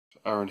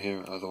Aaron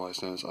here,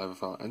 otherwise known as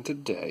Ivorfell, and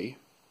today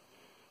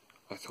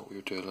I thought we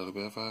would do a little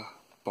bit of a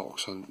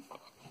box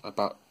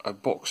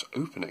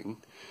opening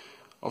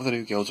of the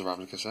new Guilds of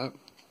Ravnica set.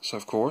 So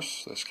of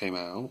course, this came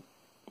out.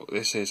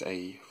 This is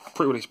a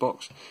pre-release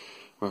box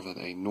rather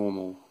than a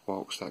normal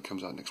box that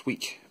comes out next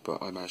week,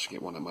 but I managed to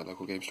get one at my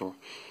local game store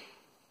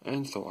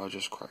and thought I'd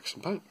just crack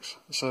some packs.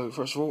 So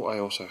first of all, I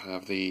also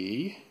have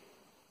the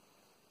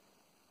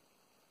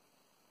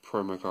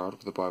promo card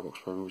with the buy box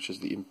promo, which is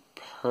the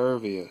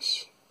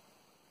Impervious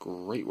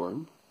Great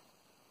Worm.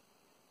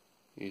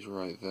 He's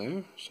right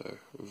there, so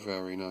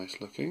very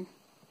nice looking.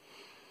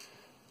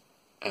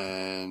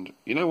 And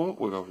you know what?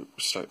 We'll go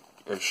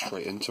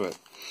straight into it.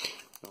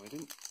 Now, I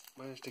didn't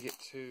manage to get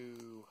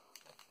to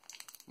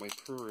my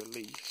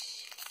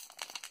pre-release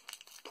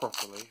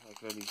properly. I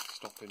could only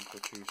stop in for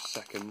 2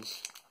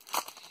 seconds.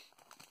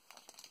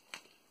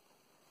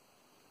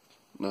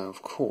 Now,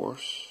 of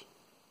course,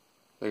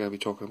 they're going to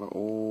be talking about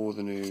all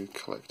the new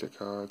collector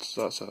cards.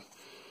 So that's a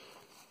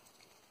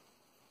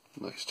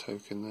nice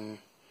token there.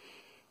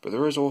 But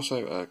there is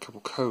also a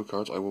couple code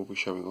cards I will be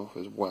showing off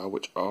as well,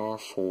 which are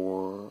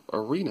for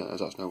Arena, as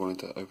that's now gone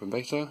into open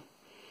beta.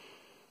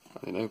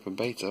 And in open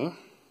beta,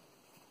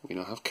 we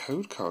now have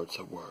code cards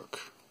that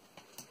work.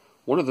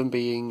 One of them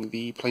being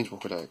the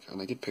Planeswalker deck,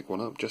 and I did pick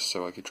one up just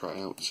so I could try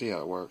it out and see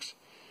how it works.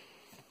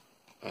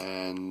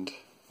 And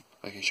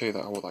I can show you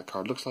what that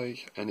card looks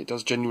like, and it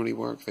does genuinely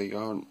work. They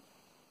aren't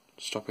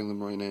stopping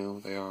them right now.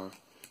 They are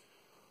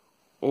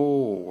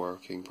all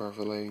working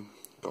perfectly.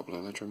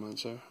 Goblin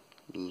Electromancer,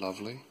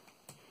 lovely.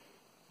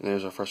 And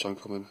there's our first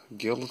uncommon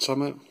Guild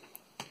Summit,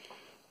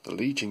 the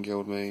Legion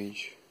Guild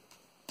Mage,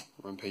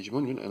 Rampage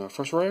Monument, and our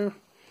first rare,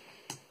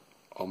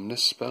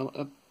 Omnispell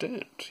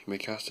Adept. You may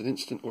cast an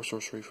instant or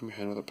sorcery from your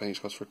hand without paying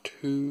cost for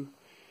 2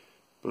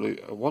 blue,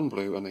 1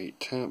 blue and 8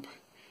 tap.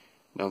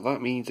 Now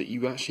that means that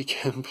you actually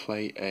can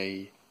play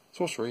a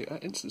sorcery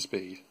at instant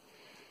speed.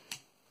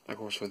 Of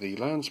course, for the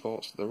land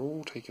spots, they're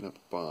all taken up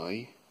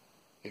by,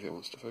 if it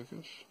wants to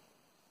focus,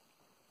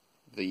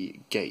 the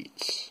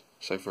gates.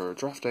 So for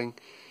drafting,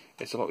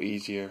 it's a lot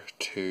easier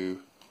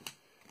to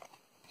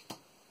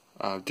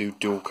do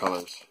dual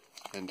colours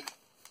and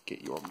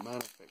get your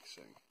mana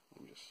fixing.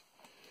 Let me just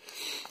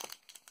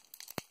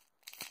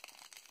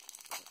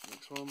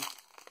next one.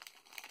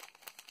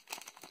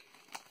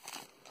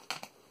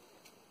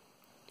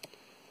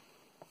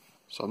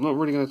 So I'm not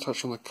really going to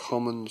touch on the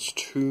commons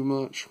too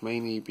much,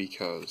 mainly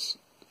because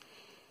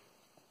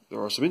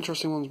there are some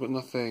interesting ones, but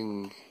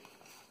nothing.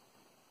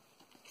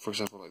 For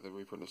example, like the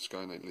reprint of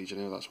Sky Knight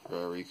Legionnaire, that's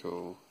very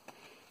cool.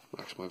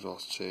 Maximize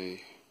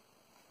Velocity.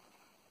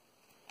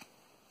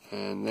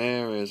 And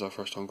there is our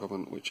first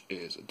uncommon, which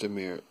is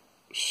Dimir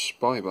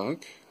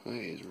Spybug. That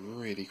is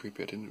really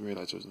creepy. I didn't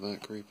realise it was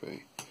that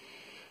creepy.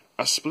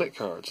 A split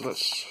card, so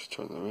let's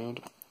turn that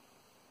around.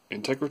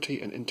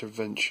 Integrity and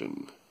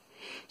Intervention.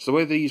 So the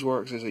way these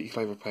works is that you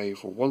can either pay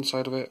for one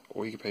side of it,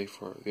 or you can pay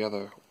for the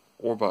other,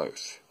 or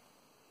both.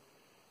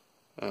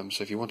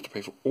 So if you wanted to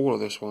pay for all of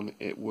this one,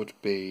 it would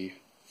be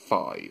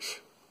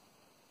 5.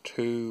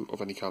 2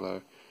 of any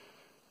colour,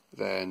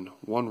 then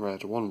 1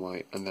 red, 1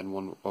 white, and then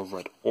 1 of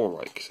red or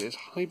white, because it is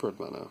hybrid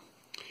mana.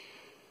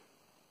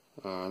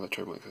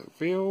 Electromagnetic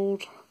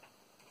Field.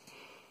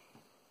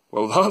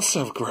 Well, that's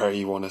a rare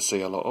you want to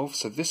see a lot of.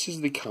 So this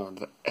is the card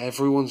that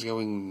everyone's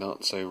going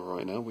nuts over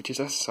right now, which is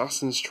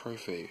Assassin's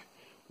Trophy.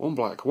 1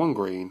 black, 1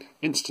 green,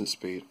 instant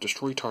speed,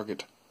 destroy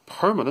target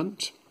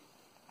permanent,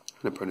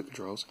 and opponent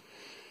controls.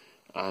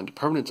 And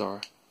permanents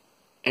are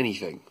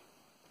anything.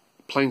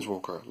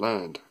 Planeswalker,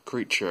 land,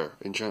 creature,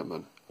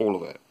 enchantment, all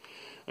of it.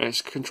 And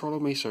its controller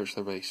may search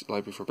their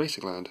library for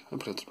basic land and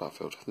put it into the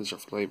battlefield, then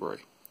search for the library.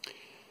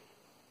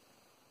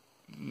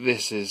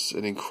 This is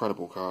an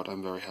incredible card,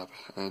 I'm very happy,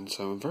 and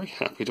so I'm very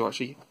happy to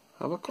actually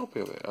have a copy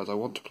of it, as I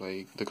want to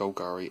play the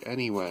Golgari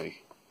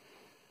anyway.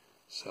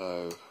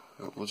 So,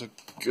 that was a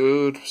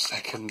good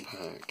second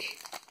pack.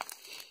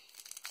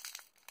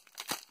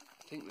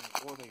 I think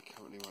what are they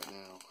currently right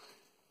now?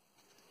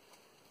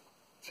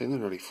 I think they're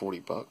nearly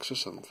 $40 or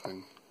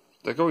something.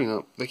 They're going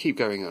up, they keep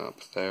going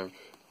up. They're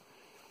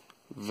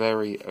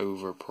very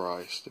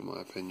overpriced in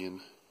my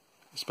opinion.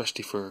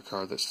 Especially for a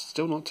card that's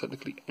still not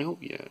technically out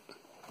yet.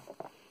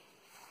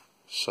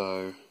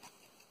 So,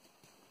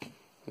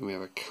 then we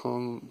have a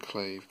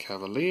Conclave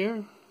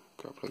Cavalier,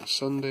 Grappling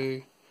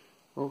Sunday,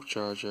 Rock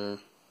Charger,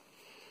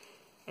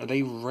 and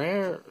a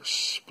rare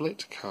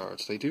split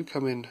card. They do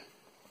come in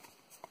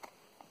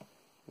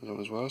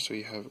as well, so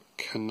you have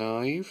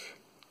Connive,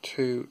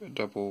 2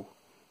 double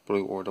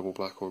blue or double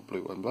black or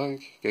blue and black,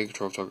 gain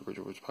control of target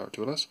creature with power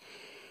 2 or less,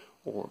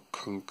 or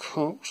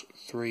Concoct,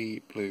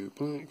 3 blue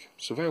black,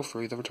 Surveil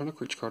 3, then return a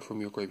creature card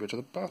from your graveyard to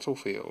the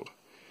battlefield.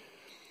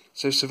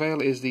 So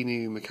Surveil is the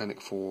new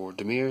mechanic for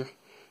Dimir,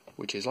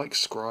 which is like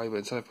Scribe, but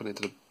instead of putting it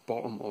to the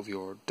bottom of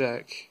your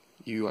deck,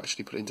 you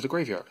actually put it into the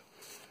graveyard.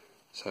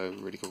 So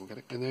really cool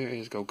mechanic. And there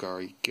is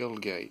Golgari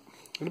Guildgate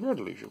and a Bird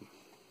Illusion.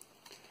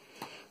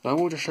 Now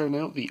we'll just show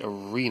now the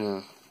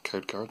Arena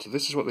code cards. So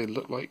this is what they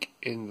look like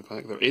in the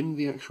pack. They're in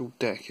the actual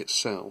deck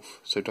itself,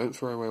 so don't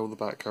throw away all the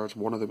back cards.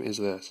 One of them is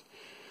this.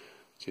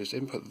 So you just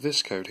input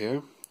this code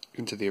here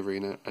into the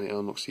arena, and it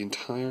unlocks the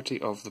entirety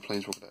of the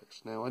Planeswalker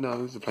decks. Now I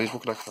know the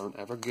Planeswalker decks aren't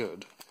ever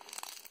good.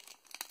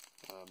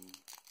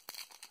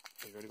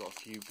 They've only got a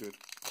few good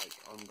like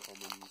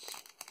uncommons,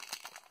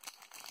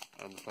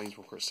 and the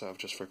Planeswalker itself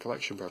just for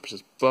collection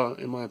purposes. But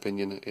in my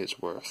opinion, it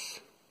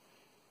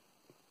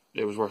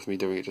was worth me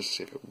doing it just to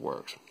see if it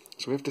works.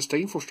 So we have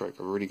Disdainful Strike,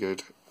 a really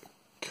good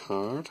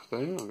card there.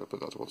 I'm going to put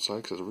that to one side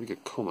because it's a really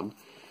good common. I'm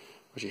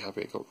actually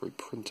happy it got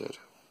reprinted.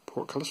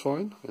 Portcullis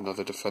fine,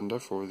 another defender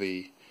for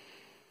the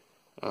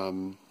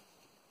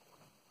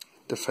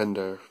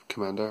defender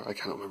commander. I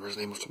can't remember his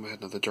name off the top of my head.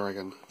 Another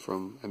dragon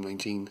from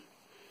M19.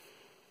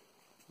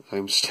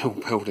 I'm still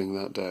building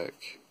that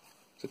deck.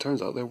 So it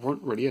turns out there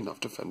weren't really enough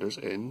defenders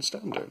in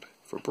Standard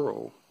for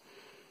Brawl.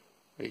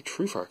 A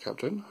True Fire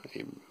Captain,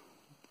 a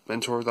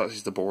Mentor, that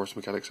is the Boros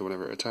mechanic, so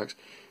whenever it attacks,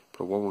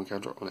 put a 1/1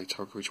 counter on a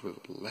target creature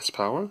with less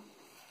power.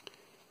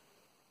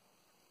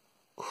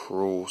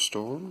 Cruel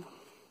Storm,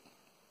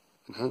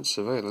 Enhanced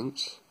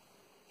Surveillance,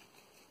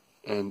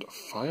 and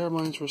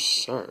Firemind's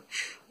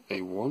Research,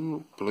 a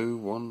 1 blue,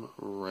 1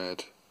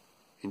 red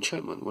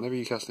enchantment. Whenever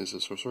you cast this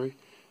as a sorcery,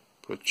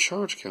 put a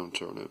charge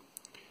counter on it.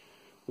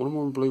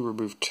 1/1 blue,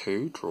 remove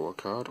 2, draw a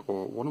card,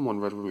 or 1/1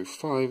 red, remove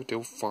 5,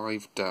 deal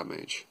 5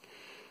 damage.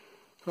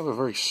 Kind of a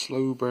very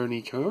slow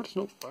burny card. It's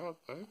not bad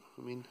though.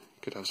 I mean,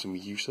 could have some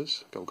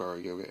uses.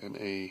 Golgari go get in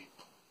a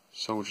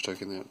soldier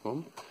token there at the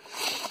bottom.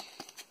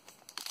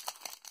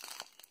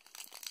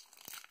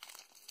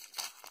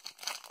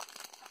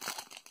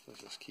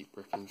 Let's just keep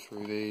ripping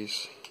through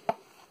these.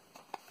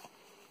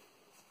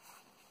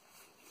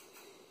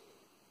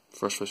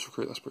 First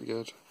Recruit, that's pretty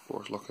good.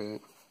 Boros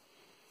Lockout.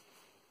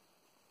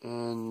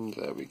 And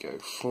there we go.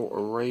 For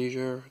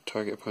Erasure,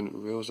 target opponent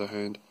reveals their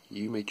hand.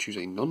 You may choose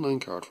a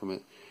non-land card from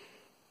it,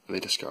 and they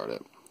discard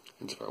it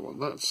into Spell 1.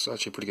 That's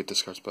actually a pretty good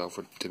discard spell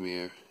for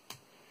Dimir.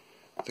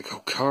 The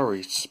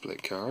Golgari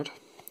split card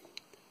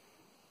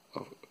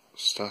of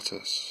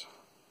Status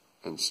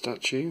and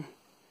Statue.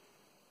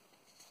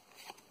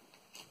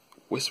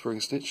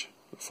 Whispering Snitch.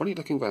 A funny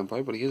looking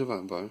vampire, but he is a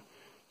vampire.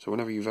 So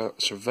whenever you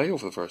surveil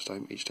for the first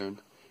time each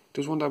turn, it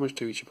does 1 damage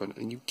to each opponent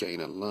and you gain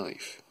a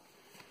life.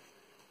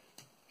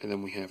 And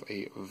then we have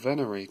a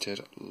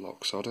Venerated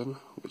Loxodon,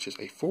 which is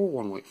a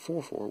 4/1 white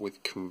 4/4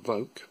 with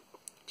Convoke.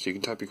 So you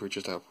can tap your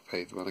creatures to help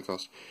pay the mana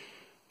cost.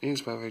 In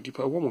spell phase, you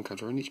put a 1/1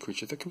 counter on each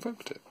creature that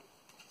convoked it.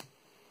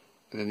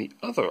 And then the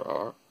other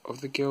art of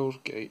the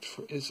Guild Gate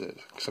for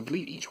Izzet, because I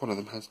believe each one of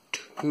them has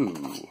 2.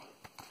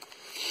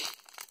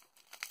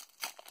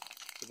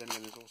 But then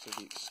again, there's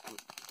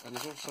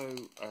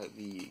also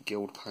the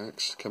Guild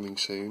Packs coming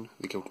soon.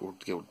 The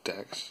Guild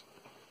Decks.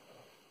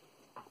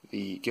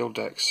 The Guild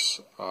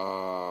Decks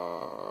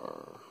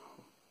are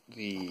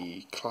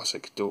the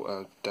classic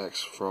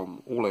decks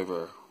from all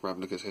over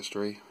Ravnica's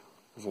history,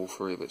 with all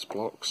 3 of its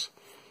blocks.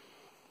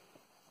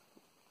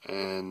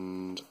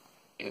 And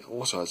it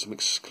also has some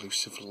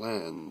exclusive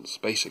lands,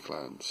 basic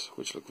lands,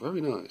 which look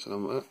very nice, and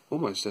I'm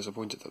almost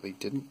disappointed that they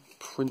didn't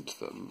print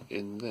them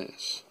in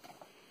this.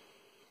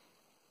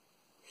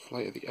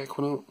 Flight of the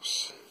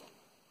Equinox,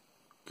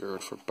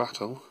 Gird for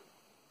Battle,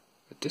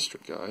 a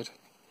District Guide,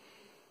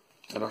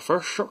 and our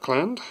first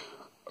Shockland,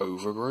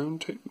 Overgrown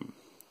Tomb.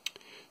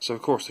 So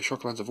of course the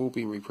Shocklands have all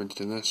been reprinted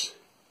in this.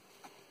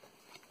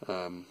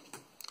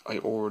 I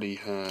already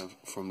have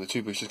from the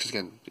 2 boosters, because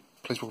again,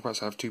 Planeswalker packs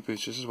have 2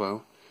 boosters as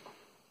well.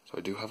 So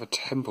I do have a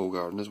Temple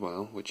Garden as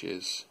well, which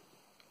is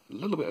a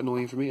little bit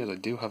annoying for me, as I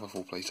do have a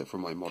full playset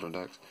from my modern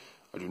decks.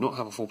 I do not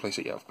have a full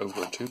playset yet of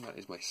Overgrown Tomb, that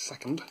is my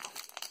second.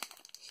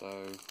 So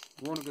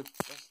we're on a good,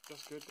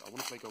 that's good. I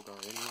want to play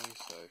Golgari anyway,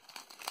 so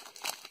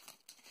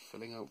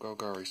filling out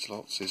Golgari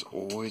slots is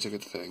always a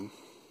good thing.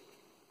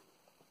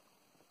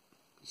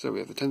 So we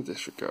have the 10th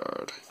District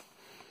Guard.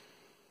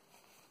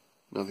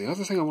 Now the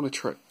other thing I want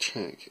to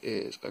check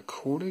is,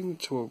 according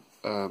to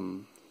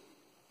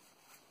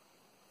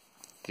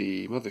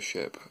the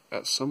Mothership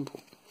at some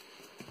point,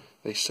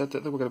 they said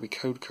that there were going to be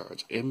code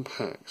cards in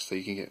packs, so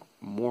you can get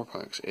more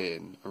packs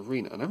in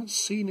Arena. And I haven't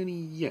seen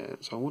any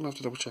yet, so I will have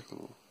to double check them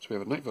all. So we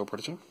have a Night Veil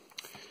Predator.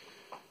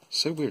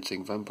 So weird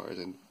seeing vampires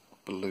in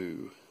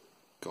blue.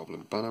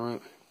 Goblin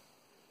Banneret.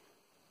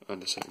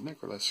 And a second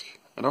Necrolisc.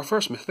 And our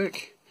first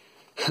mythic,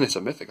 and it's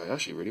a mythic I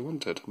actually really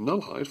wanted,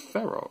 Nullhide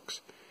Ferox.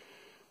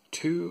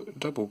 2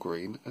 double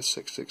green, a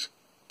 6/6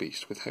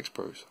 beast with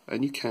Hexproof,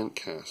 and you can't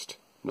cast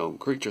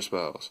non-creature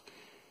spells.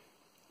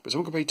 But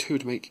someone can pay 2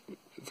 to make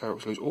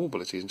Ferox lose all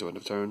abilities until end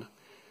of turn.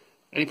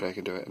 Any player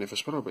can do it, and if a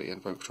spell ability and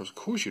opponent controls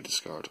cause you to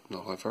discard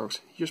Nullhide Ferox,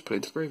 you just put it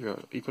into the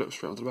graveyard. You put it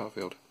straight onto the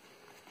battlefield.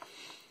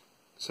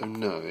 So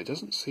no, it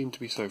doesn't seem to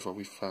be so far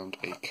we've found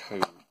a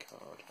code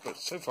card. But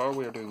so far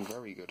we are doing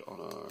very good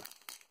on our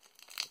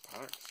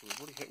packs. So we've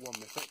already hit 1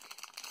 mythic.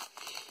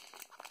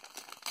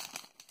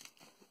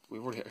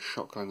 We've already hit a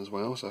shotgun as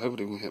well, so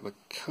hopefully we can hit a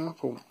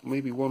couple,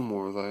 maybe 1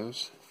 more of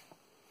those.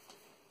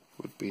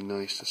 Would be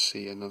nice to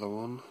see another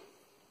one.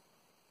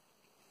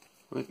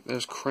 Right,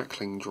 there's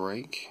Crackling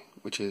Drake,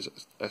 which is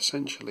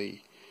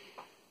essentially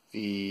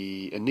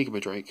the Enigma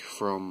Drake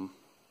from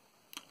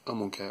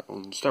Amonkhet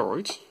on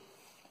steroids.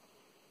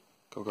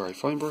 Golgari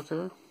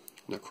Finebreaker,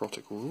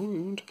 Necrotic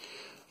Wound,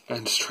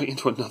 and straight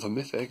into another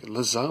mythic,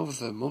 Lazav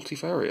the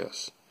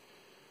Multifarious.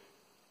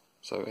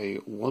 So a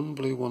 1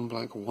 blue, 1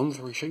 black,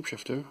 1/3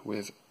 shapeshifter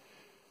with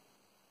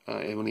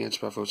when he enters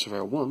battlefield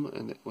Surveyor 1,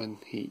 and when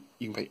you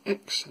can pay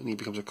X, and he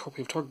becomes a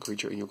copy of target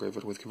creature in your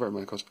graveyard with converted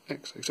mana cost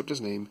X, except his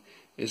name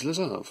is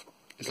Lazav.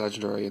 Is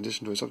legendary in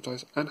addition to his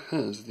subtypes, and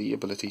has the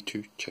ability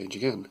to change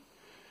again.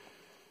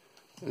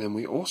 And then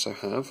we also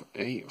have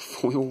a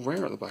foil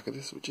rare at the back of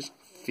this, which is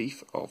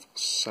Thief of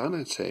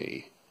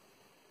Sanity,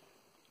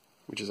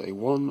 which is a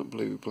 1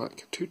 blue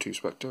black 2/2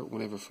 Spectre.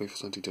 Whenever Thief of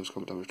Sanity deals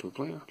combat damage to a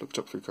player, look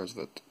up 3 cards of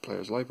that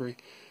player's library,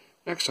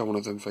 exile one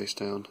of them face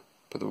down,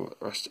 put the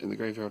rest in the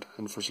graveyard,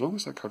 and for as long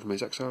as that card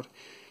remains exiled,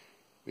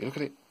 we look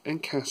at it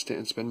and cast it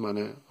and spend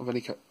mana of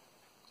any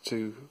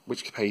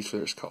which pays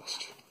for its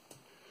cost.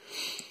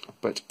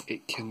 But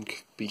it can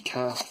be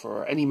cast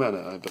for any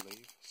mana, I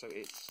believe. So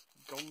it's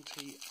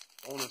Gonti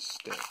on a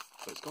stick.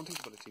 So it's Gonti's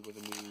ability with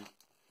a new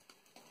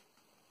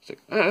stick.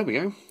 There we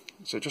go.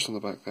 So just on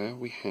the back there,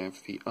 we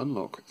have the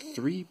unlock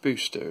 3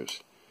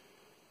 boosters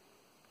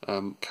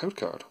code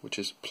card, which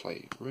is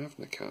Play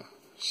Ravnica.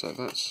 So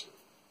that's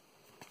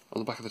on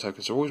the back of the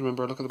tokens. So always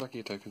remember, look at the back of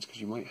your tokens, because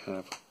you might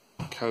have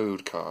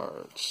code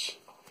cards.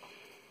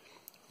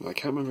 And I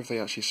can't remember if they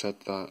actually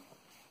said that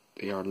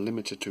they are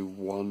limited to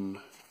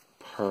 1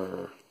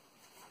 per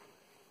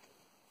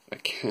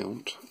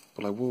account,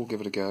 but I will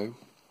give it a go,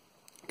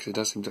 because it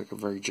does seem like a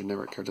very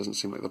generic card. It doesn't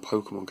seem like the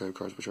Pokemon code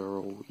cards, which are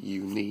all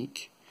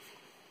unique.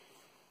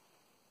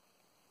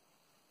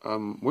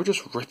 We're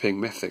just ripping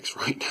mythics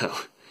right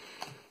now.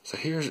 So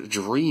here's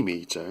Dream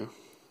Eater.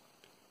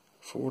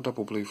 4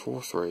 double blue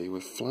 4/3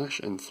 with flash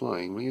and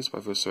flying. When he is by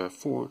first serve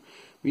 4,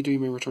 you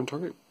may return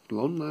target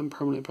non-land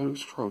permanent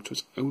opponent's control to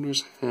its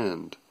owner's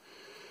hand.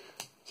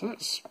 So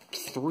that's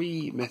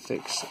 3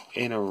 mythics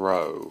in a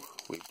row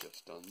we've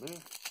just done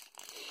there.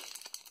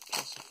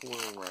 Plus a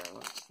foil rare,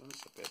 that's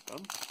a bit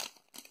done.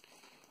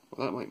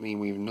 Well, that might mean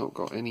we've not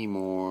got any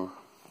more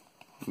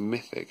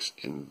mythics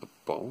in the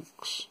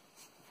box.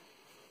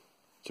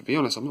 To be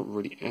honest, I'm not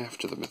really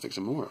after the mythics,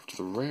 I'm more after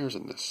the rares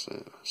in this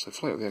set. So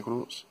Flight of the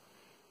Equinauts,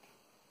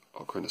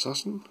 Ocarina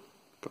Assassin,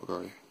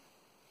 Golgari,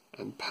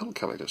 and Pelt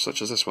Collector,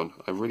 such as this one.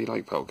 I really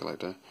like Pelt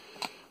Collector.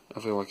 I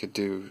feel I could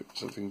do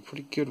something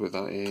pretty good with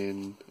that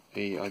in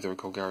either a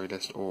Golgari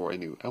list or a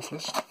new Elf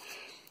list,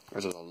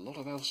 as there's a lot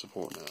of Elf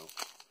support now.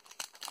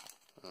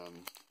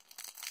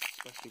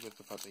 Especially with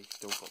the fact they've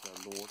still got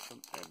their Lord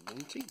from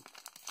M19.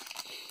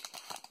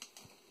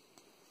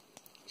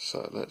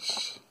 So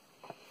let's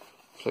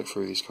flick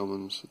through these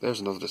commons.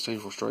 There's another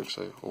Disdainful Strike,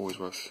 so always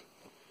worth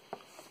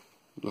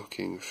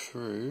looking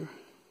through.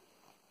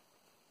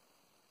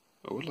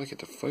 I would like it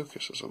to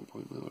focus at some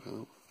point, that would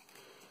help.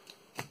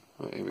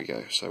 Right, here we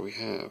go. So we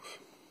have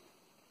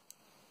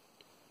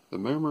the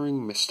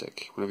Murmuring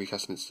Mystic. Whenever you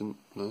cast an instant,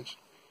 nice.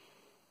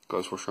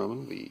 Glowsword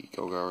Shaman, the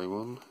Golgari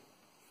one.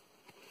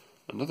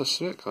 Another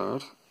Spirit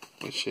card,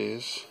 which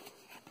is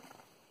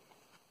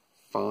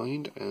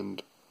Find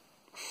and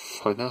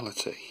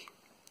Finality.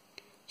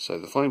 So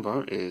the Find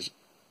bar is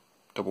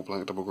double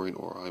black, double green,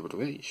 or a hybrid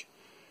of each.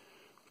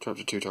 Return up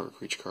to 2 target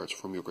creature cards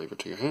from your graveyard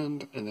to your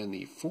hand, and then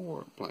the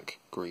 4 black,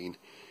 green.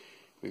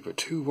 We put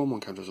 2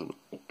 1/1 counters on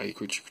a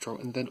creature control,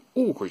 and then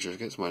all creatures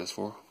gets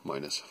 -4,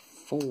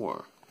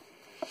 -4.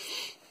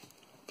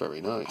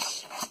 Very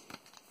nice.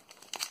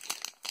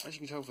 As you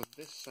can tell for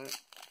this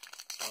set,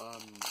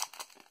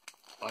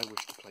 I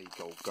wish to play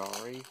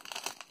Golgari.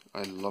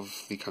 I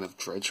love the kind of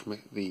dredge,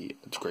 the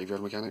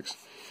graveyard mechanics.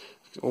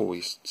 I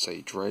always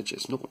say dredge,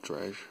 it's not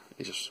dredge,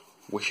 it just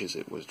wishes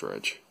it was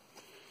dredge.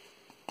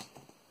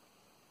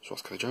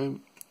 Swathkiller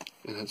Giant,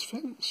 Enhanced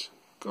Fence,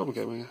 Goblin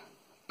Gateway,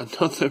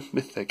 another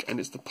mythic, and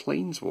it's the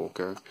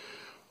Planeswalker,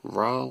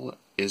 Ral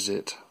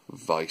Izzet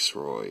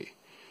Viceroy.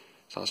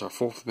 So that's our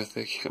 4th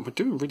mythic, and we're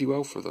doing really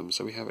well for them.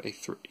 So we have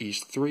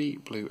he's 3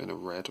 blue and a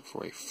red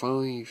for a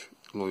 5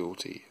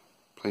 loyalty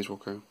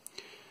Planeswalker.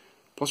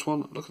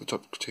 +1, look at the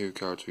top 2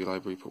 cards of your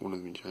library, put one of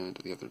them in your hand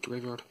and the other in the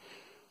graveyard.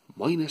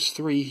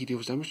 -3, he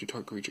deals damage to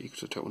target creature equal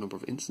to the total number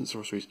of instant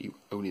sorceries you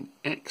own in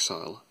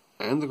exile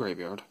and the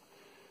graveyard.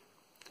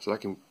 So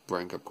that can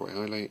rank up quite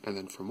highly. And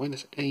then for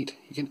 -8,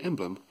 you get an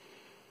emblem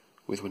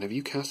with whenever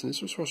you cast an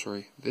instant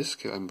sorcery, this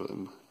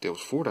emblem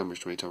deals 4 damage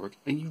to any target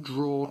and you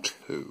draw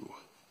 2.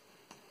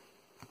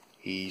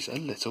 He's a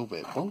little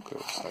bit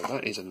bonkers. So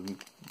that is a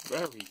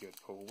very good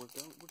pull. We're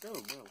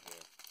going well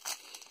here.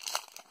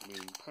 I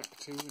mean, pack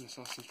 2 in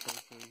Assassin's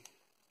Trophy.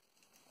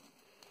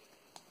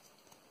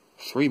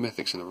 3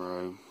 mythics in a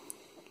row.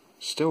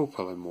 Still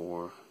pulling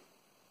more.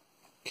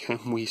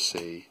 Can we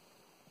see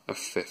a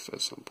 5th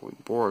at some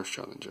point? Boros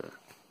Challenger.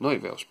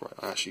 Night Veil Sprite.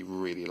 I actually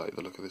really like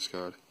the look of this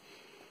card.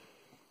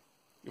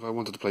 If I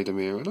wanted to play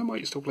Dimir, and I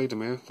might still play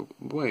Dimir,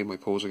 the way my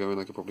pulls are going,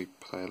 I could probably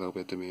play a little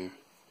bit of Dimir.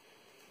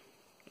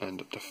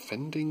 And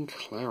Defending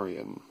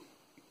Clarion.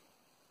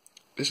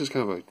 this is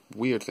kind of a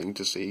weird thing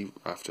to see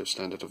after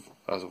standard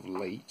as of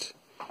late,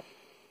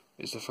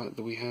 is the fact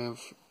that we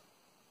have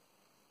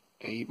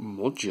a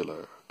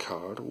modular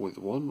card with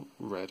 1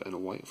 red and a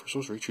white for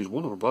sorcery. Choose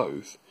one or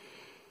both.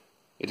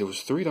 It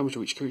deals 3 damage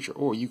to each creature,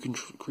 or you can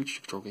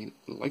creature control gain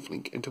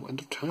lifelink until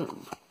end of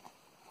turn.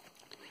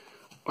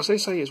 As they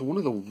say, it's one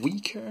of the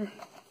weaker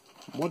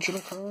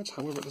modular cards.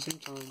 However, at the same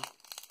time,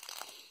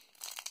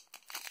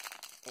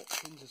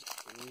 options is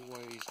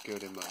always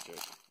good in Magic.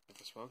 If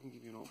a spell can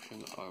give you an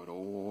option, I would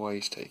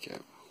always take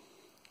it.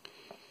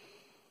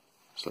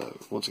 So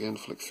once again,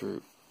 flick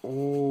through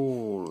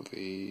all of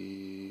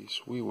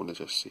these. We want to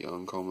just see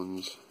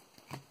uncommons,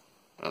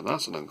 and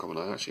that's an uncommon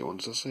I actually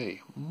wanted to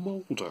see.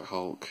 Molder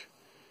Hulk.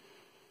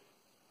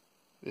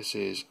 This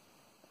is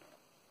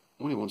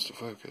when he wants to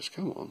focus.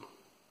 Come on,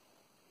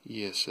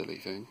 yeah, silly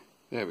thing.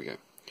 There we go.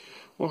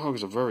 Molder Hulk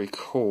is a very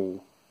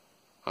cool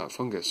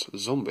fungus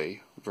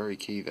zombie. Very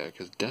key there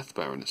because Death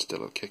Baron is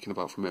still kicking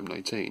about from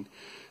M19.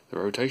 The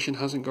rotation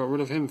hasn't got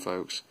rid of him,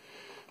 folks.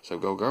 So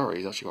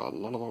Golgari's actually got a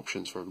lot of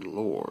options for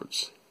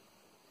lords.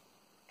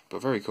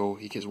 But very cool,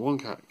 he gets 1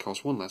 cat,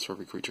 costs 1 less for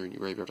every creature in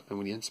your graveyard, and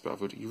when he enters the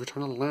battlefield, you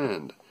return a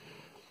land.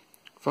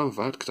 Fun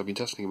fact, because I've been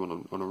testing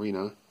him on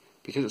Arena,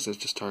 because it says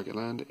just target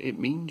land, it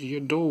means your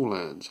dual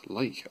lands,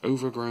 like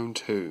Overgrown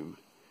Tomb,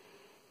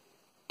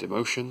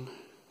 Demotion,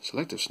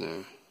 Selective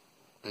Snare,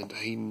 and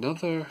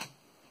another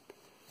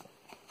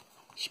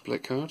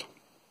split card,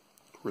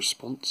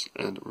 Response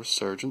and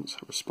Resurgence.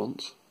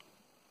 Response,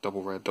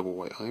 double red, double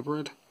white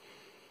hybrid.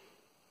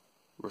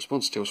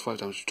 Response deals 5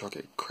 damage to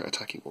target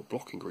attacking or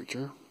blocking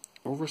creature.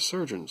 Or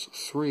Resurgence,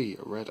 3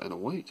 red and a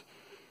white.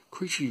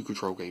 Creature you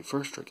control gain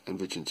first strike and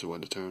vigilance to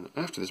end a turn.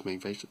 After this main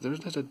phase, there is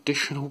an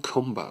additional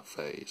combat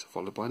phase,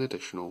 followed by an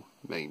additional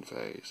main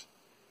phase.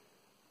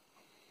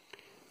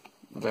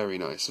 Very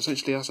nice.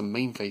 Essentially, that's a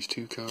main phase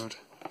 2 card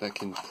that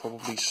can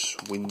probably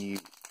swing you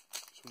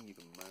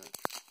the max.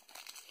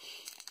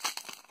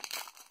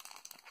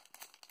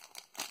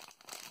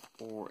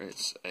 Or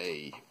it's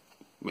a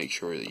make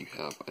sure that you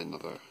have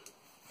another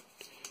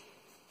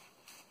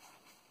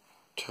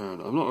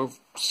turn. I'm not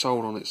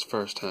sold on its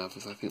first half,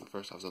 as I think the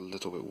first half is a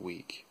little bit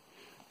weak.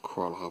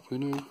 Coral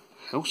Harpooner,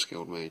 House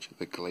Guild Mage,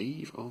 the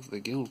Glaive of the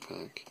Guild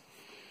Pack,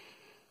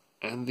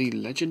 and the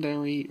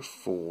legendary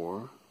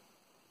for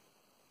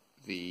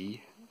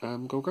the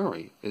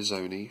Golgari,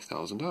 Izoni,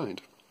 Thousand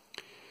Eyed.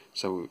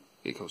 So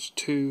it costs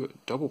 2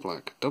 double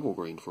black, double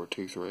green for a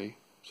 2/3.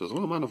 So there's a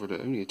lot of mana for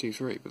only a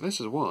 2/3, but this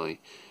is why.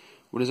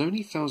 When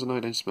Izoni, Thousand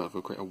Eyed enters the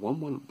battlefield, create a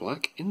 1/1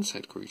 black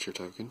insect creature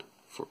token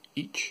for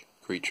each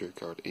creature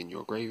card in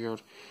your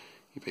graveyard.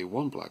 You pay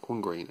 1 black,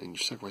 1 green, and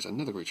you sacrifice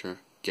another creature,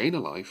 gain a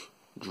life,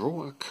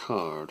 draw a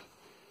card.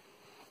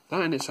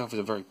 That in itself is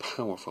a very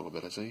powerful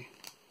ability,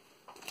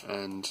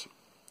 and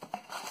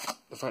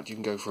the fact you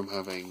can go from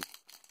having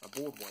a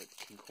board wipe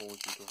can cause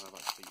you to have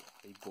actually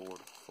a board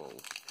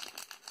full.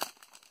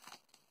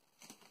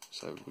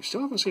 So we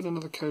still haven't seen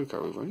another code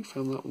card, we've only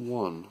found that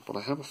one, but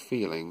I have a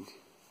feeling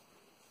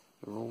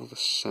they're all the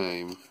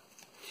same.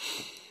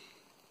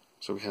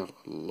 So we have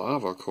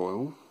Lava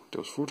Coil,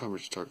 deals 4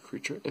 damage to target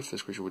creature. If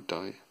this creature would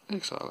die,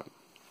 exile it.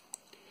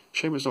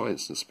 Shame it's not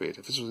instant speed.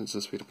 If this was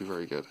instant speed, it'd be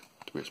very good.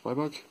 Demir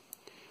Spybug.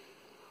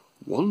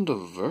 Wand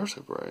of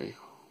Vertebrae.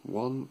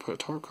 1, put a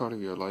target card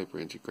of your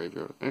library into your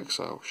graveyard,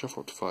 exile,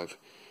 shuffle up to 5.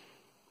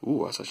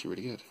 Ooh, that's actually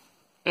really good.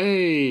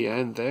 Hey,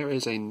 and there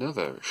is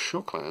another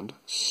Shockland,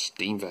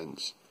 Steam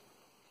Vents,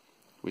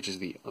 which is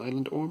the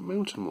island or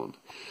mountain one.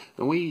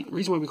 And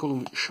reason why we call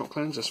them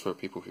Shocklands is for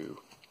people who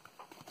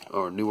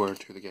are newer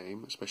to the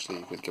game,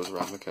 especially with Guilds of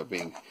Ravnica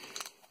being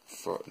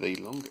for the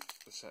longest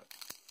set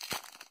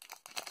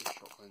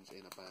Shocklands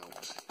in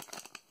about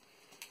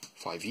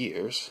 5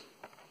 years.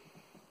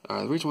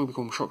 The reason why we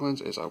call them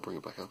Shocklands is, I'll bring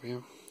it back up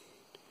here.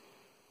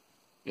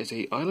 It's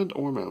a island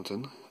or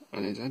mountain,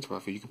 and it's enter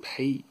battlefield. You can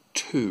pay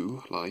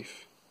 2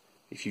 life.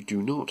 If you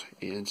do not,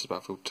 it enters the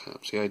battlefield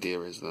taps. The idea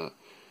is that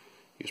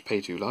you just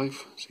pay 2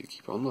 life, so you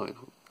keep it online.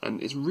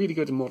 And it's really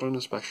good in Modern,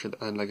 especially,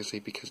 and Legacy,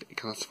 because it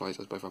classifies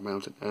as both a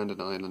mountain and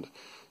an island.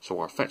 So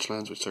our fetch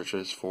lands, which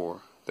searches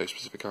for those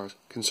specific cards,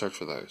 can search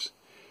for those.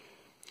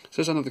 So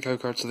there's another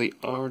code card, so they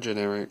are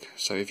generic.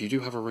 So if you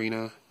do have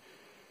Arena,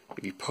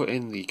 if you put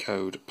in the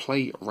code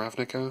Play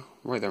Ravnica,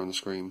 right there on the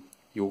screen,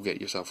 you'll get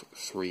yourself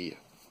 3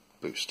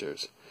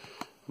 boosters.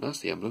 And that's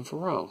the emblem for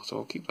Ral, so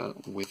I'll keep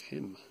that with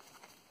him.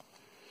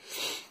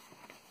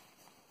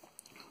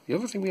 The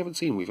other thing we haven't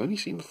seen, we've only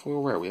seen the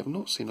foil rare. We have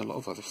not seen a lot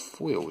of other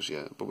foils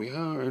yet, but we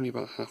are only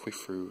about halfway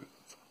through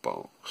the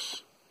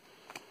box.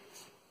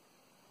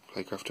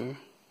 Playcrafter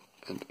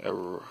and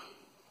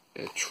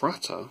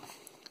Etrata,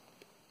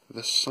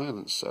 the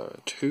Silencer,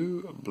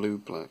 2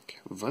 blue-black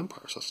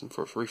Vampire Assassin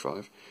for a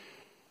 3/5.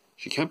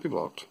 She can't be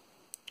blocked,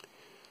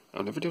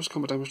 and whenever deals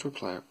combat damage to a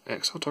player,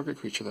 exile target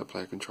creature that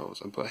player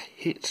controls and put a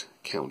hit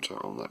counter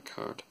on that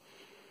card.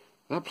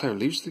 That player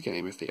loses the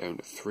game if they own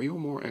 3 or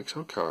more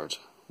exiled cards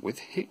with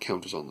hit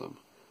counters on them,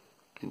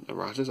 and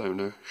Errata's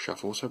owner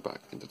shuffles her back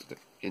into the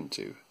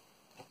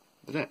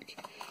deck.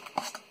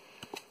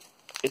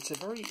 It's a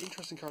very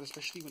interesting card,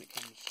 especially when it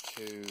comes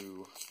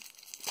to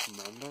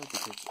Commander,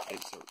 because you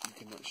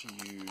can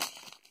actually use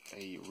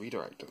a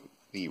redirect,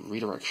 the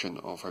redirection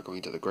of her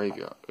going to the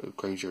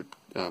graveyard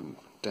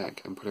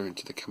deck and put her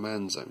into the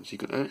command zone, so you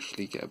can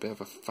actually get a bit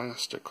of a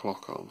faster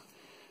clock on.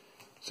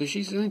 So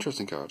she's an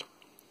interesting card.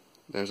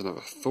 There's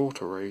another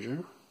Thought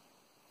Erasure,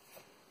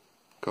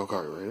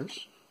 Golgari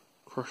Raiders,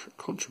 Crush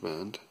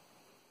Contraband,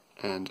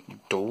 and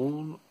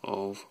Dawn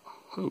of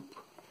Hope.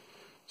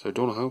 So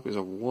Dawn of Hope is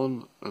a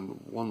 1 and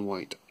 1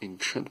 white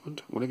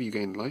enchantment. Whenever you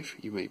gain life,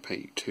 you may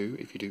pay 2.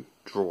 If you do,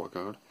 draw a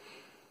card.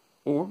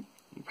 Or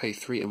pay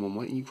 3 and 1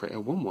 white and you create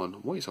a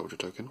 1/1 white soldier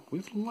token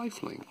with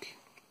lifelink.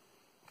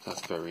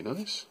 That's very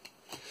nice.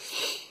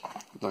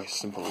 Nice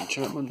simple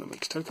enchantment that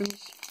makes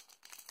tokens.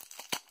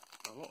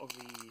 A lot of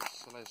the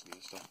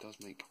Selesnya stuff does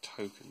make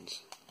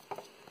tokens.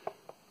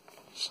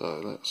 So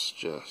let's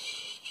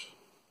just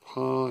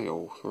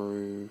pile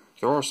through.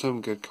 There are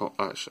some good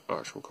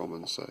actual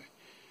commons, so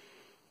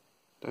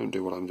don't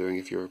do what I'm doing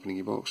if you're opening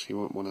your box. You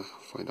might want to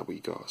find out what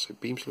you got. So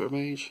Beam Splitter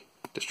Mage,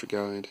 District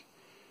Guide,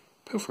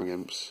 Pilfering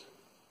Imps,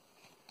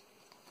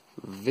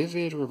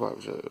 Vivid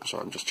Revival.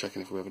 Sorry, I'm just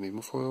checking if we have any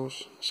more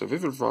foils. So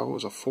Vivid Revival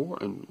is a 4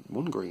 and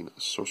 1 green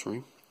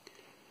sorcery.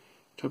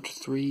 To up to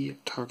 3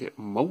 target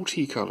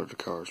multicoloured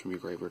cards from your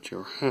graveyard to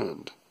your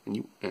hand, and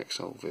you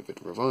exile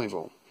Vivid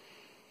Revival.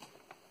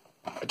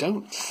 I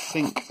don't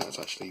think that's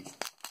actually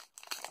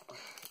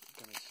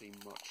going to see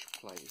much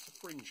play. It's a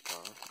fringe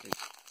card.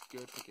 It's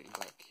good for getting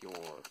back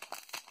your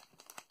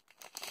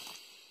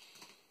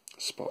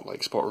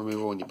spot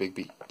removal on your big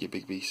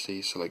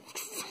BC. So like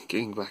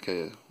getting back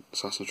a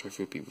Assassin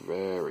Trophy would be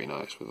very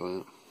nice with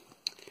that.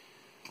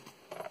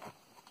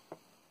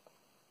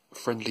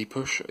 Friendly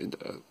Push,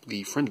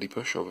 the Friendly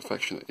Push of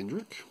Affectionate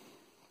Indrik.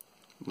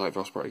 Night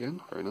Velsprite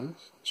again, very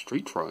nice.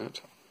 Street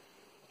Riot,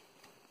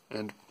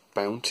 and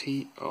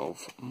Bounty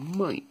of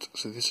Might.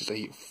 So this is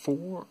a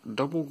 4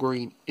 double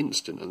green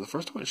instant, and the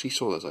first time I actually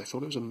saw this, I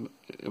thought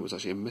it was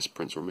actually a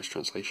misprint or a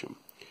mistranslation.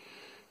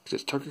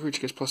 Because it's target creature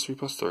gets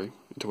 +3/+3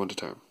 into end of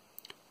turn.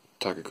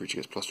 Target creature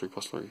gets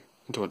 +3/+3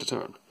 into end of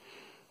turn.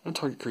 And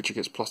target creature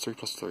gets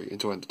 +3/+3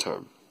 into end of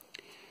turn.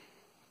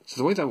 So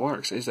the way that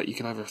works is that you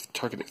can either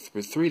target it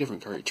with 3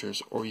 different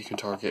creatures, or you can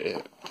target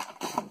it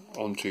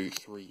onto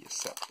 3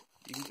 separate.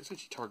 You can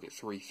essentially target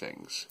 3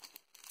 things,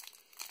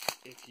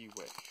 if you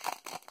wish.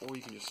 Or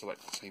you can just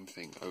select the same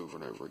thing over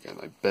and over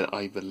again.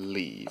 I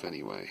believe,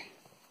 anyway.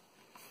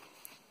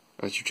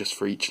 As you just,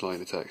 for each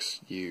line of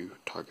text, you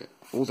target.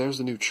 Oh, there's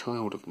the new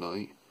Child of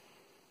Night.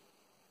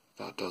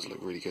 That does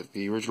look really good.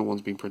 The original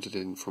one's been printed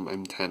in from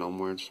M10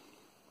 onwards.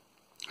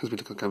 Has been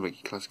kind of like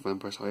a classic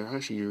vampire. So I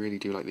actually really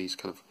do like these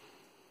kind of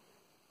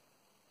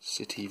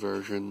city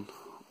version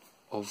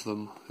of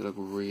them. They look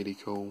really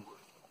cool.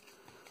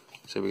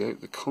 So here we go.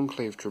 The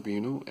Conclave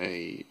Tribunal,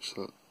 a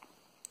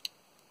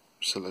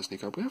Selesnya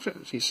card. We have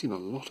actually seen a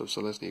lot of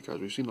Selesnya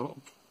cards. We've seen a lot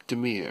of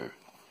Dimir.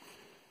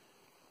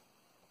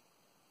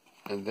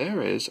 And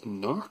there is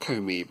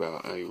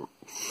Narcomoeba, a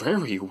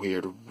very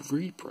weird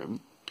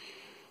reprint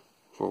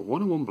for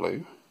 1 and 1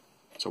 blue.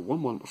 It's a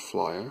 1/1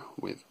 flyer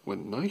with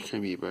when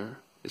Narcomoeba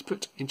is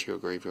put into your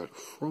graveyard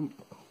from.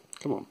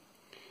 Come on.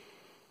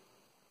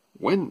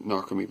 When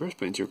Narcomoeba is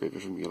put into your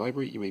graveyard from your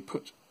library, you may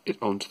put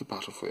it onto the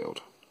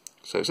battlefield.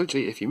 So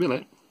essentially, if you mill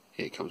it,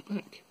 it comes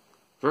back.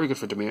 Very good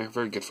for Dimir,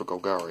 very good for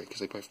Golgari, because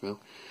they both mill.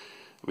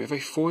 And we have a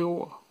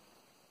foil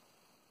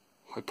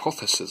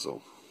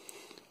Hypothesizel.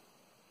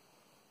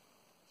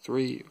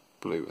 3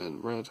 blue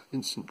and red,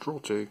 instant draw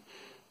 2.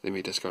 They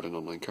may discard an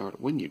online card.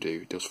 When you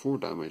do, deals 4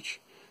 damage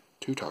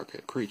to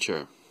target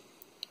creature.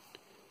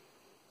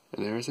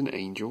 And there is an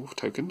angel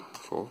token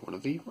for one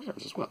of the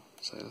rares as well.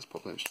 So let's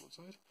pop those to one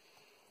side.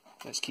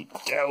 Let's keep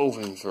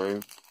delving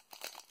through.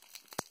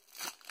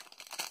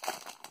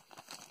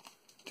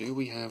 Do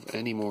we have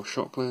any more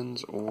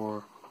Shocklands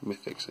or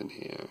Mythics in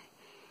here?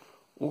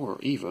 Or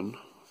even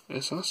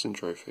Assassin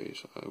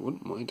Trophies? I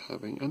wouldn't mind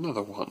having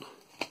another one.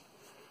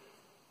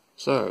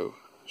 So,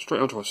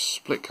 straight onto a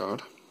split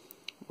card,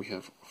 we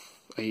have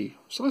a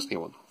Selesnya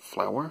one,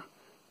 Flower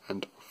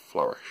and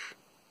Flourish.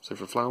 So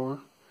for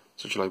Flower,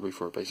 search your library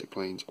for a basic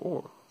plains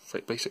or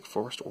basic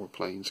forest or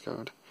plains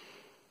card,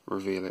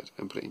 reveal it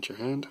and put it into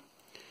your hand,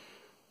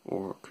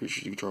 or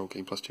creatures you control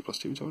gain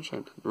 +2/+2 until its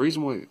turn. The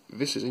reason why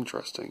this is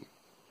interesting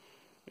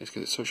is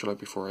because it's search your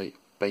library for a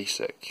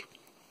basic.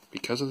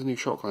 Because of the new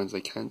Shocklands,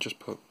 they can't just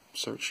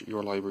search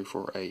your library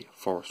for a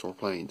forest or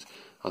plains,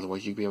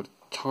 otherwise you'd be able to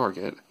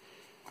target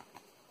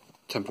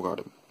Temple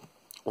Garden,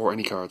 or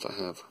any cards that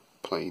have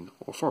plain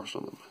or forest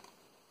on them.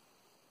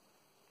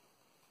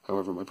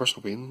 However, my personal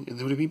opinion,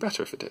 it would have been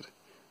better if it did.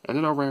 And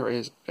then our rare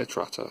is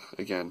Etrata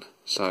again.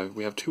 So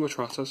we have 2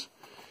 Etratas.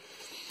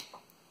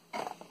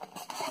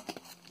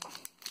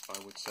 I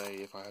would say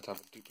if I had to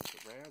have a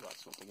duplicate rare,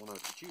 that's not the one I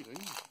would be choosing,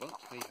 but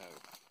hey ho.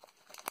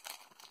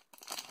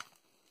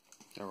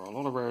 There are a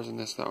lot of rares in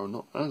this that are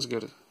not as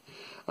good.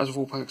 As with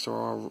all packs,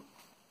 there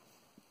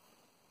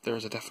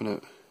is a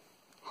definite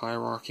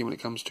hierarchy when it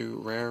comes to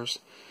rares.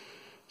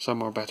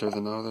 Some are better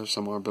than others,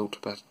 some are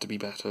built to be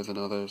better than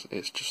others.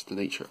 It's just the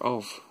nature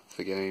of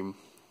the game.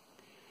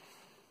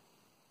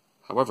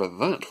 However,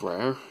 that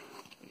rare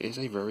is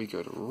a very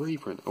good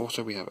reprint.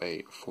 Also, we have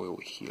a foil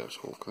Healer's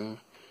Hawk there.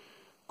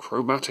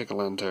 Chromatic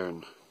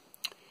Lantern.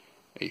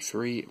 A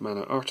 3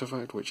 mana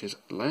artifact which is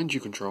land you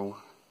control,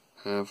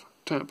 have,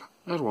 tap,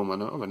 add 1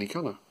 mana of any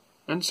colour.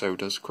 And so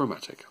does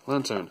Chromatic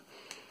Lantern.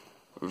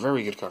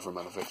 Very good card for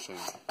mana fixing.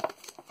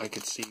 I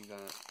could see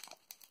that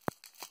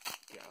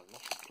get a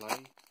lot of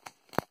play,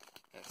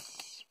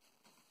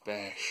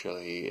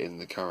 especially in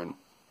the current,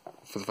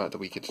 for the fact that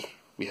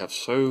we have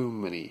so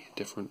many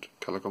different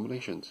colour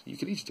combinations. You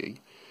could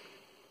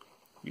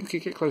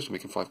get close to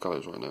making 5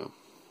 colours right now.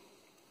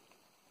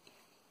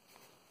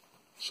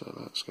 So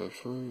let's go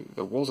through.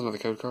 There was another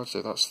code card,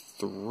 so that's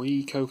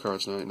 3 code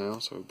cards right now,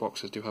 so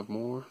boxes do have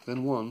more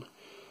than one.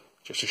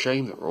 Just a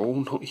shame that they're all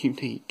not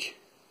unique.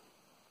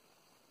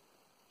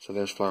 So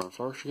there's Flower and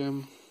Flourish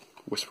again,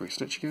 Whispering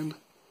Snitch again,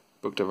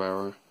 Book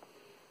Devourer,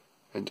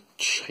 and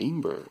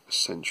Chamber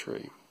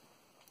Sentry.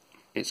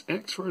 It's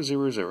X for a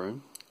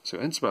 0/0, so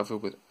it enters the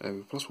battlefield with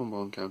a +1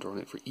 bond counter on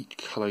it for each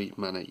colour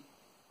mana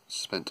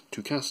spent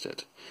to cast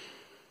it.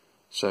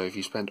 So if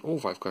you spend all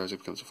 5 colours, it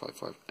becomes a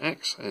 5/5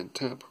 X, and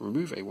tap,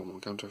 remove a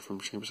 1/1 counter from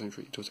Chamber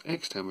Sentry, it does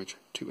X damage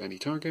to any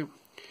target.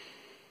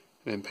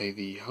 Then pay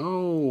the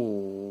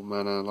whole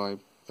mana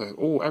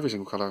every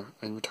single colour,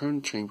 and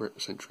return Chamber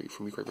Sentry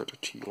from your graveyard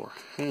to your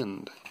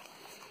hand.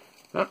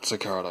 That's a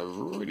card I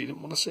really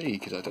didn't want to see,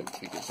 because I don't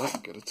think it's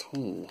that good at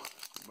all.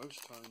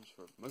 Most times,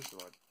 for most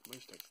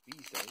decks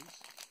these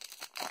days,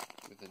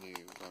 with the new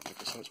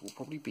Ravnica sets, will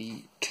probably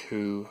be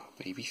 2,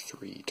 maybe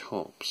 3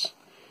 tops.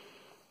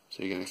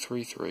 So you're getting a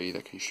 3/3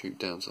 that can shoot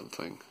down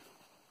something,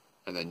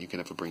 and then you can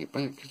never bring it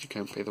back because you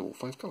can't pay the all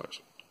 5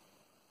 colours.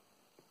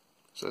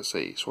 So let's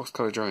see,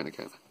 Swathcolor Giant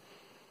again.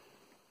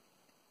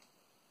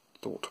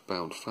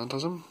 Thought-Bound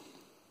Phantasm,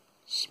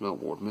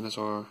 Smeltward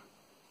Minotaur,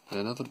 and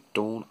another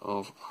Dawn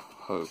of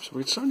Hope. So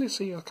we're starting to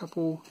see a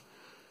couple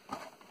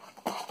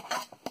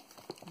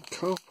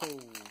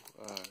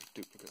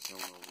duplicates on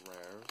our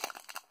rares.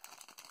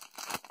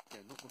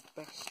 Yeah, not the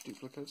best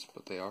duplicates,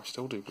 but they are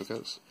still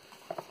duplicates.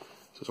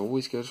 So it's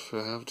always good to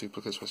have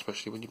duplicates,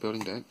 especially when you're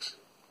building decks.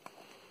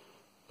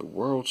 The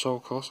World Soul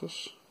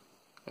Colossus.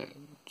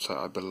 So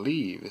I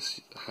believe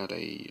this had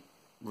a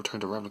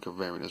Return to Ravnica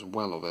variant as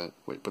well of it,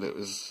 but it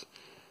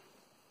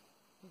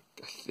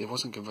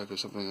wasn't convoked with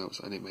something else,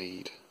 and it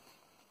made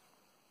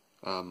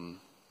it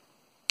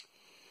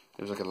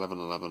was like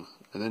 11/11,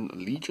 and then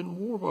Legion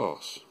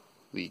Warboss,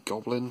 the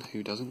Goblin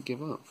who doesn't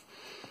give up.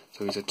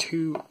 So he's a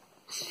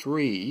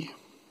 2/3,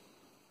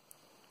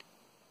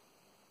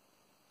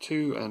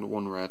 2 and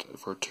 1 red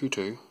for a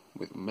 2/2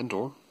 with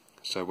Mentor.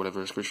 So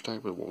whatever is creature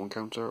attack with a 1/1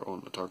 counter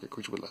on a target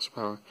creature with less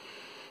power.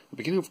 At the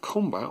beginning of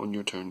combat on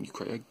your turn, you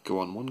create a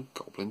go-on-1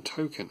 Goblin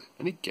token,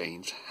 and it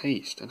gains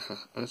haste and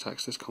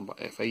attacks this combat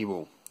if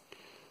able.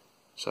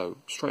 So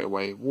straight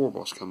away,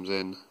 Warboss comes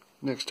in.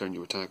 Next turn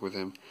you attack with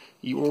him.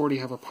 You already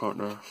have a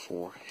partner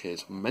for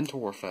his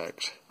Mentor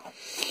effect.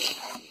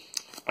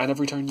 And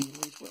every turn you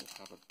always will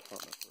have a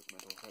partner for his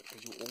Mentor effect,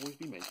 because you'll always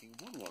be making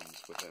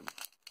 1/1s with him.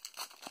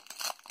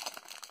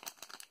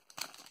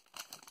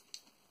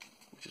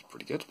 Which is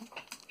pretty good.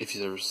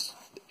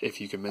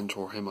 If you can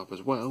mentor him up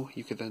as well,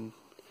 you could then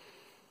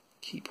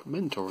keep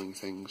mentoring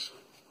things.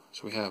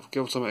 So we have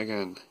Guild Summit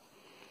again,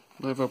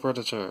 Nova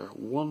Predator,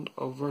 Wand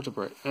of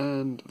Vertebrate,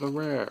 and the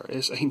rare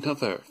is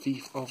another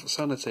Thief of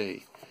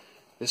Sanity.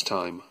 This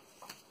time,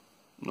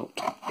 not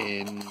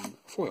in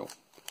foil.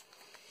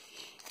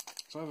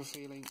 So I have a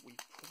feeling we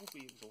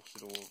probably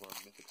exhausted all of our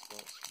mythic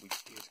slots. We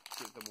did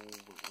get them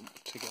all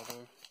lumped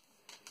together,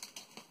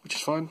 which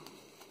is fine.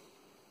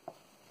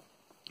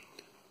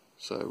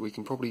 So we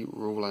can probably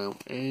rule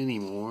out any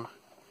more.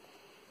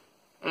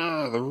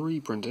 The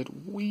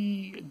reprinted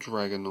Wee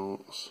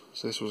Dragonauts.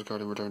 So this was a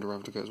card in Return to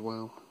Ravnica as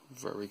well.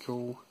 Very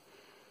cool.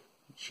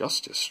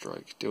 Justice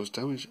Strike deals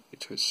damage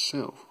to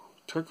itself.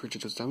 Target creature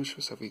does damage to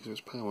itself equal to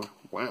its power.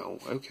 Wow,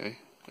 okay.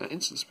 At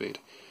instant speed.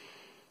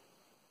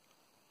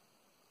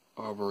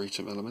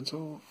 Arboretum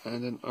Elemental,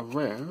 and then a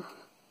rare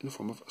in the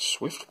form of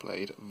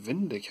Swiftblade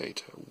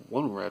Vindicator.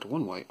 1 red,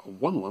 1 white, a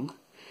 1/1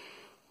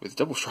 with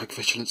double strike,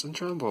 vigilance, and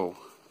trample,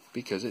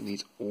 because it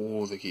needs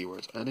all the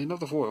keywords. And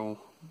another foil,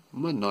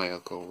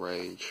 Maniacal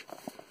Rage.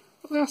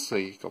 Well, that's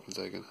the Goblin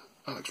Token.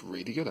 That looks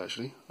really good,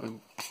 actually.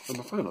 I'm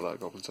a fan of that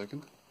Goblin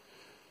Token.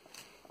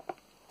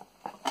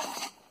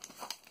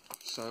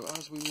 So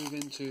as we move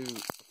into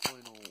the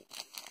final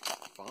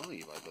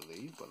 5, I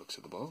believe, by the looks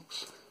of the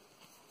box,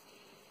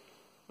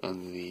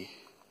 and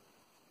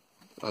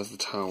as the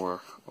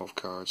tower of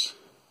cards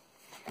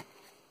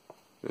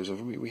goes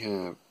over me, we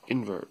have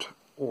Invert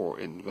or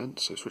Invent,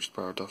 so switch the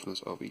power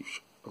toughness of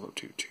each of up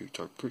to 2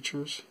 target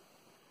creatures,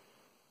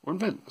 or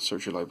Invent,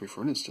 search your library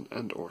for an instant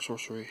and or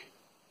sorcery,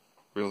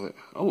 reveal it,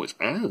 it's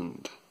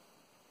and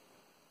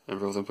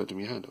reveal them, put them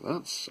in your hand.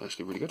 That's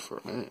actually really good for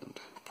an and.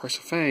 Price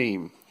of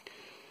Fame.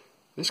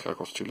 This card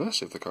costs 2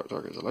 less if the card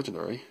target is a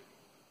legendary.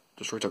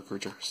 Destroy target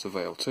creature,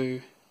 Surveil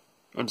 2,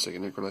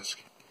 Unseeking Necrolisk.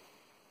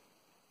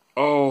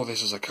 Oh,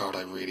 this is a card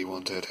I really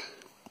wanted.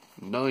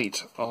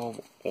 Knight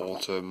of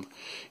Autumn.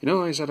 You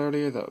know, I said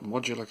earlier that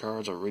modular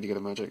cards are really good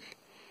at Magic.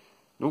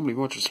 Normally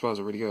modular spells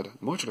are really good.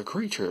 Modular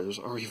creatures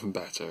are even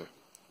better.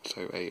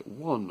 So a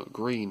 1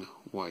 green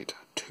white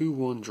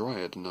 2/1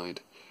 Dryad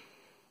Knight.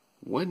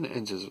 When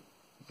enters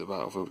the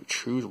battlefield,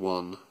 choose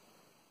one.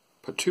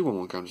 Put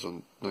 2/1 counters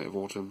on Knight of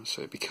Autumn,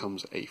 so it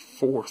becomes a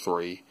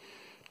 4/3.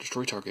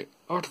 Destroy target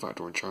artifact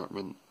or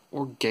enchantment,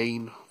 or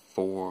gain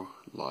 4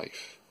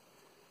 life.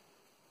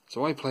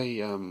 So I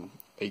play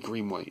a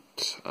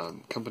green-white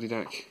company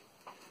deck.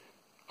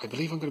 I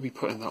believe I'm going to be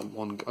putting that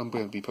one. I'm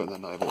going to be putting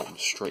that Knight of Autumn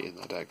straight in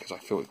that deck because I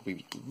feel it will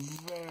be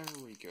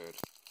very good.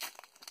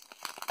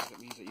 That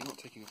means that you're not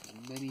taking up as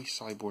many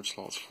sideboard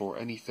slots for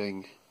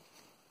anything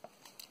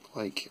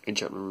like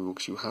enchantment removal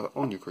because you have it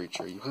on your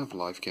creature. You have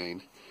life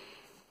gain,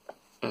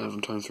 and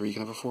on turn 3 you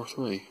can have a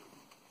 4/3.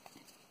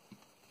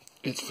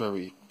 It's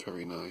very,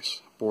 very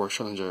nice. Boar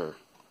Challenger,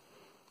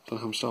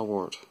 Dunham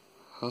Stalwart,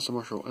 House of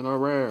Marshall, and a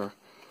rare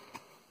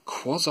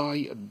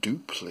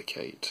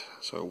Quasi-Duplicate.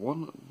 So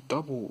 1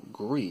 double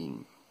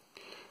green.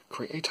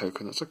 Create a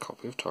token that's a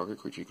copy of target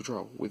creature you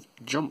control with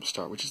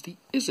Jumpstart, which is the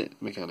Is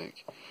It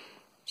mechanic.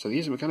 So the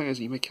Is It mechanic is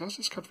you may cast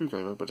this card from your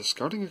graveyard by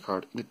discarding a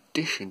card in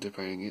addition to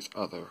paying its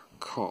other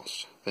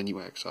cost. Then you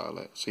exile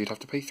it. So you'd have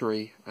to pay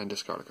 3 and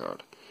discard a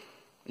card.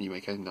 And you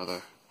make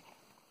another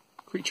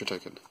creature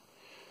token.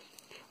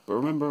 But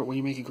remember, when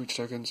you're making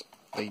creature tokens,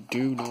 they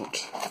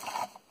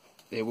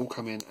will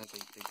come in as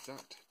an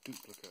exact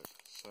duplicate.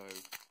 So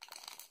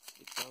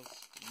it does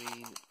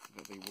mean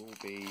that they will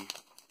be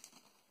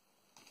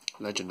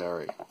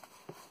legendary.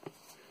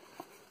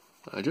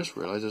 I just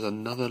realised there's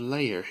another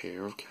layer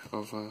here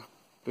of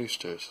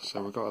boosters,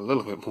 so we've got a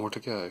little bit more to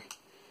go.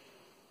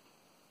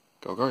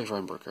 Golgari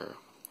Framebreaker,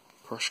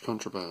 Crush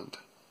Contraband,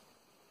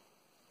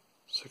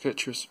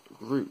 Circuitous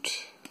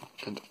Root,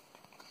 and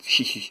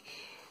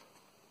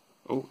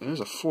oh, there's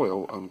a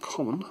foil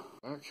uncommon.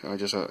 I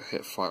just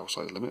hit file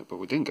size limit, but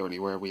we didn't go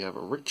anywhere. We have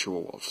a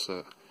Ritual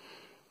Officer.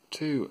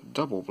 2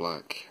 double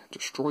black.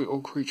 Destroy all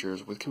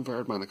creatures with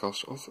converted mana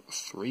cost of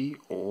 3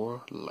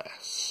 or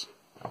less.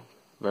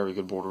 Very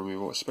good border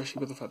removal, especially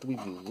with the fact that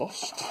we've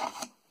lost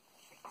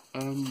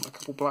a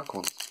couple black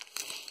ones.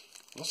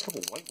 Lost a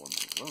couple white ones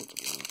as well, to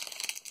be honest.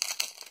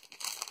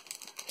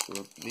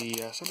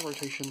 The center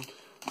rotation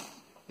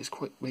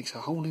makes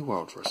a whole new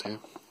world for us here.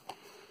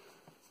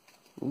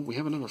 Ooh, we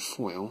have another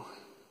foil,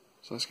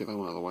 so let's get that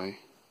one out of the way,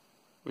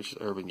 which is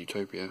Urban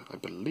Utopia. I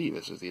believe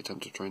this is the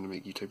attempt of trying to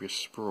make Utopia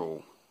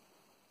Sprawl.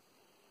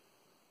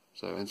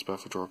 So, end spell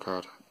for draw a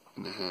card,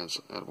 and it has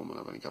add 1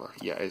 mana of any colour.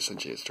 Yeah,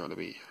 essentially it's trying to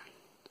be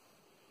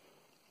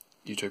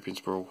Utopian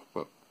Sprawl,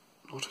 but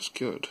not as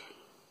good.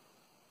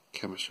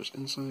 Chemist's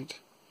Insight.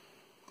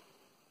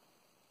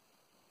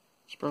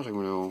 Sprouting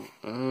Renewal,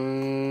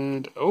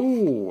 and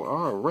oh,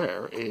 our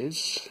rare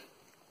is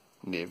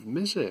Niv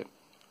Mizzet.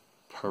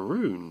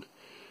 Parun.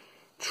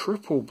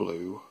 Triple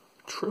blue,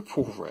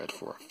 triple red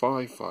for a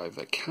 5/5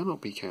 that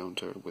cannot be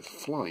countered with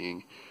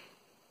flying.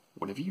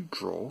 Whenever you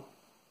draw,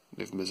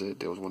 Niv Mizzet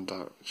deals 1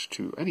 damage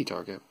to any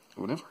target.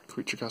 Whenever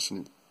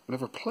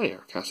a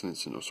player casts an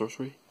instant or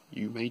sorcery,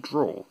 you may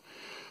draw.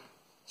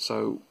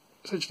 So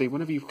essentially,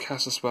 whenever you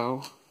cast a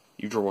spell,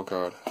 you draw a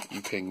card,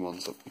 you ping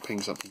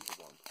something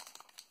for 1,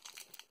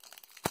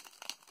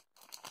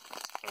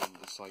 and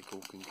the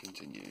cycle can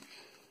continue.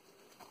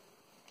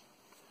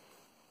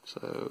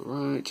 So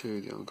right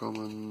to the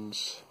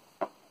uncommons.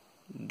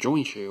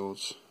 Join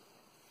Shields,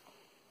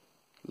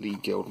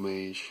 Lead Guild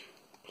Mage,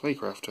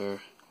 Playcrafter,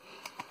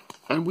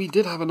 and we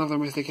did have another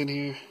mythic in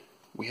here.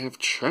 We have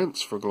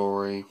Chance for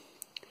Glory.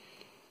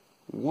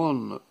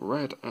 1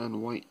 red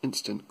and white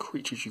instant,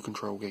 creatures you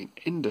control gain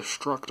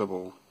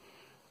indestructible.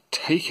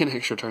 Take an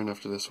extra turn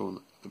after this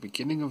one. At the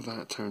beginning of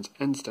that turn's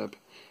end step,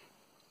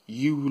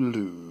 you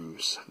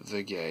lose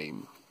the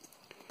game.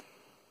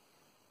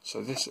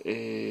 So this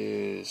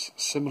is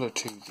similar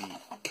to the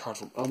card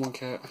from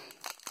Amonkhet,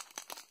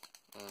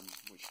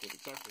 which did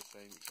exactly the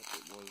same, except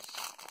it was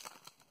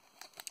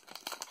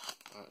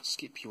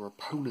skip your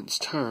opponent's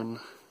turn,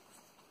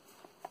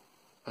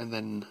 and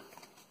then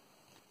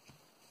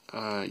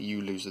you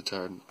lose the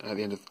turn. At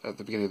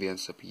the beginning of the end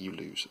step, you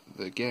lose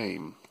the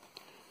game.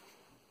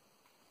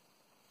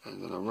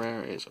 And then a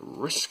rare is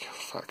Risk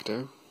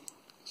Factor.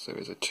 So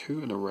it's a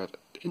 2 and a red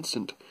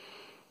instant.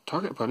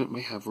 Target opponent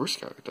may have Risk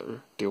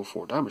Factor, deal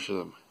 4 damage to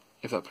them.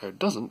 If that player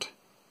doesn't,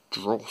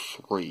 draw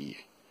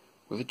 3.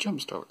 With a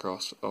jumpstart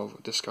cost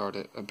of discard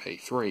it and pay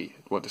 3.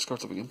 Well, discard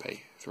something and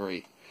pay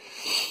 3.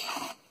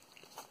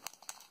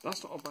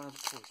 That's not a bad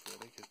choice,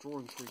 really, because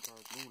drawing 3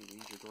 cards normally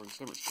means you're drawing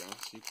so much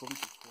gas, you probably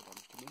do 4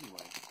 damage to them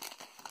anyway.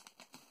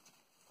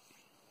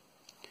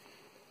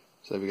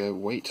 So there we go.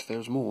 Wait,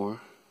 there's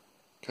more.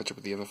 Catch up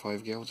with the other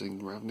 5 guilds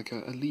in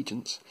Ravnica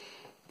Allegiance,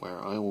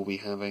 where I will be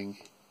having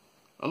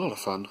a lot of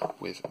fun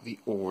with the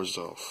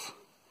Orzhov,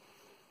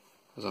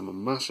 as I'm a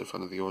massive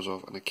fan of the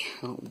Orzhov, and I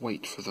can't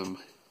wait for them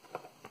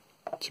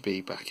to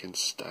be back in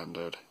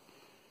Standard.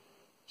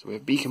 So we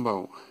have Beacon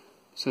Bolt,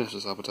 Sinister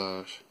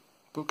Sabotage,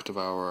 Book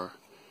Devourer,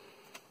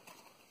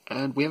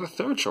 and we have a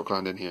third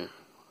Shockland in here.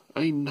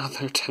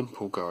 Another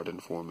Temple Garden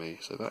for me.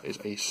 So that is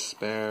a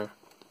spare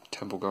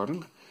Temple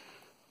Garden.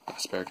 A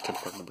spare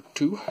Temple Garden number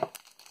 2.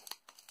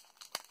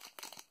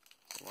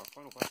 So our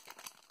final pack.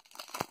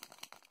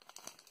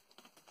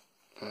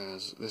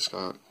 As this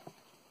guy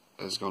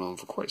has gone on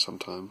for quite some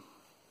time.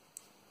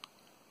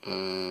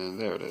 And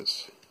there it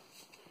is.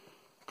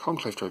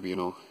 Conclave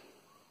Tribunal,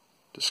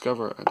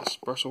 Discover and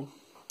Dispersal,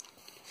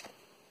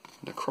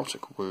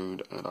 Necrotic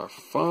Wound, and our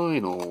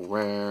final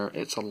rare,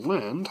 it's a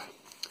land,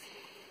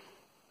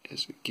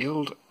 is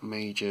Guild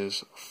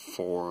Mage's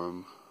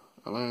Forum.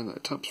 A land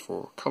that taps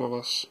for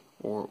colourless,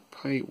 or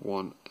pay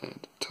 1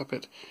 and tap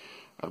it,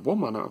 add 1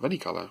 mana of any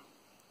colour.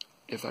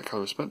 If that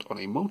colour is spent on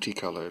a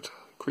multicoloured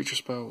creature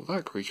spell,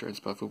 that creature ends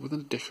battle with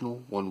an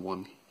additional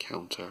 1/1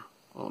 counter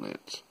on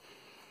it.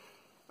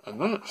 And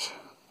that,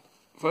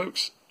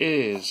 folks,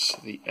 is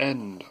the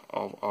end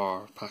of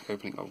our pack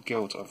opening of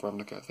Guilds of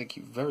Ravnica. Thank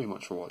you very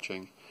much for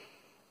watching,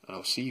 and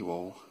I'll see you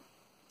all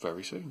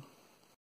very soon.